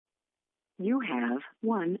You have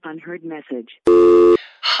one unheard message.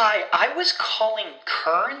 Hi, I was calling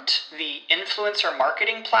Current, the influencer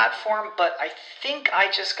marketing platform, but I think I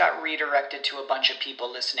just got redirected to a bunch of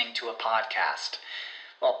people listening to a podcast.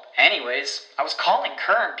 Well, anyways, I was calling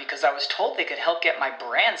Current because I was told they could help get my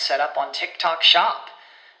brand set up on TikTok Shop,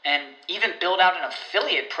 and even build out an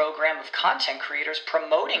affiliate program of content creators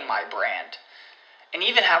promoting my brand, and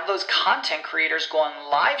even have those content creators go on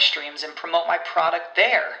live streams and promote my product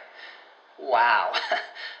there. Wow,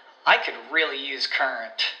 I could really use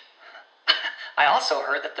Current. I also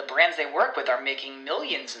heard that the brands they work with are making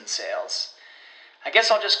millions in sales. I guess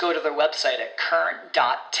I'll just go to their website at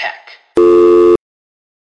current.tech.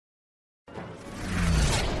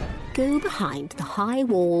 Go behind the high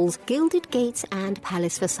walls, gilded gates and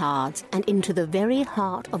palace facades and into the very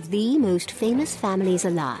heart of the most famous families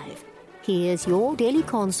alive. Here's your daily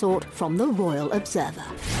consort from the Royal Observer.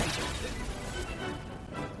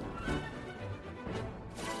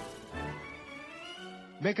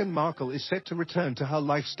 Meghan Markle is set to return to her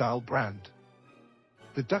lifestyle brand.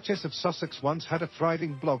 The Duchess of Sussex once had a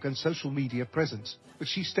thriving blog and social media presence, but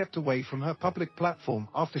she stepped away from her public platform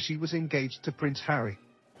after she was engaged to Prince Harry.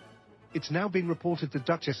 It's now been reported the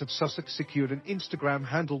Duchess of Sussex secured an Instagram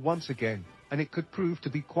handle once again, and it could prove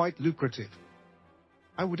to be quite lucrative.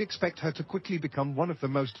 I would expect her to quickly become one of the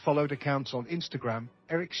most followed accounts on Instagram,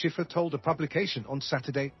 Eric Schiffer told a publication on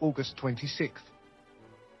Saturday, August 26th.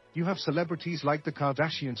 You have celebrities like the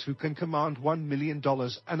Kardashians who can command $1 million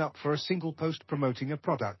and up for a single post promoting a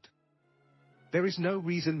product. There is no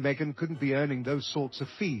reason Meghan couldn't be earning those sorts of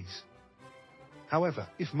fees. However,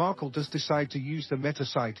 if Markle does decide to use the Meta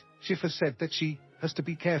site, Schiffer said that she has to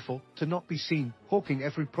be careful to not be seen hawking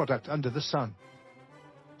every product under the sun.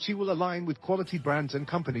 She will align with quality brands and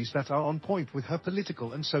companies that are on point with her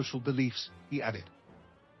political and social beliefs, he added.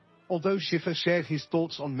 Although Schiffer shared his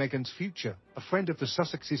thoughts on Meghan's future, a friend of the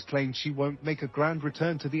Sussexes claimed she won't make a grand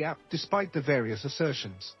return to the app despite the various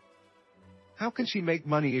assertions. How can she make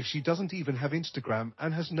money if she doesn't even have Instagram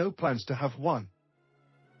and has no plans to have one?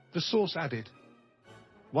 The source added.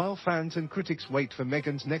 While fans and critics wait for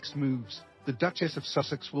Meghan's next moves, the Duchess of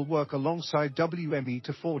Sussex will work alongside WME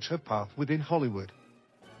to forge her path within Hollywood.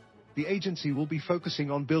 The agency will be focusing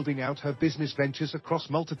on building out her business ventures across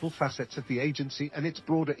multiple facets of the agency and its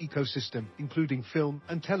broader ecosystem, including film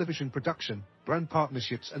and television production, brand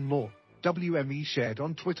partnerships and more, WME shared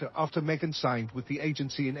on Twitter after Meghan signed with the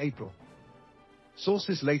agency in April.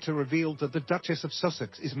 Sources later revealed that the Duchess of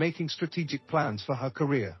Sussex is making strategic plans for her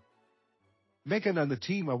career. Meghan and the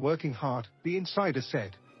team are working hard, the insider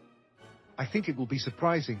said. I think it will be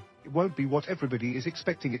surprising. It won't be what everybody is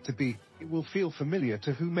expecting it to be. It will feel familiar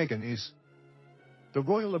to who Meghan is. The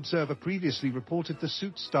Royal Observer previously reported the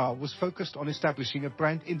Suits star was focused on establishing a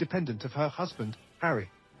brand independent of her husband,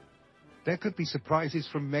 Harry. There could be surprises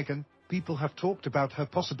from Meghan. People have talked about her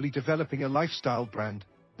possibly developing a lifestyle brand,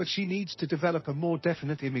 but she needs to develop a more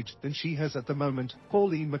definite image than she has at the moment,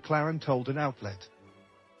 Pauline McLaren told an outlet.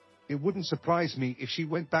 It wouldn't surprise me if she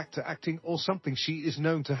went back to acting or something she is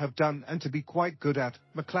known to have done and to be quite good at,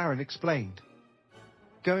 McLaren explained.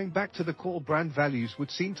 Going back to the core brand values would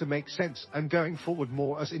seem to make sense, and going forward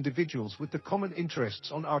more as individuals with the common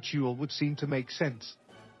interests on our jewel would seem to make sense.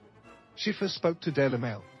 Schiffer spoke to Daily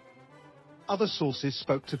Mail. Other sources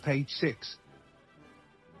spoke to Page 6.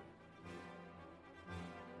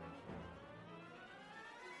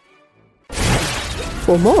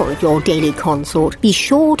 For more of your daily consort, be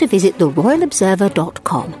sure to visit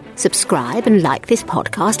theroyalobserver.com. Subscribe and like this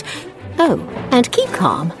podcast. Oh, and keep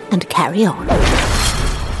calm and carry on.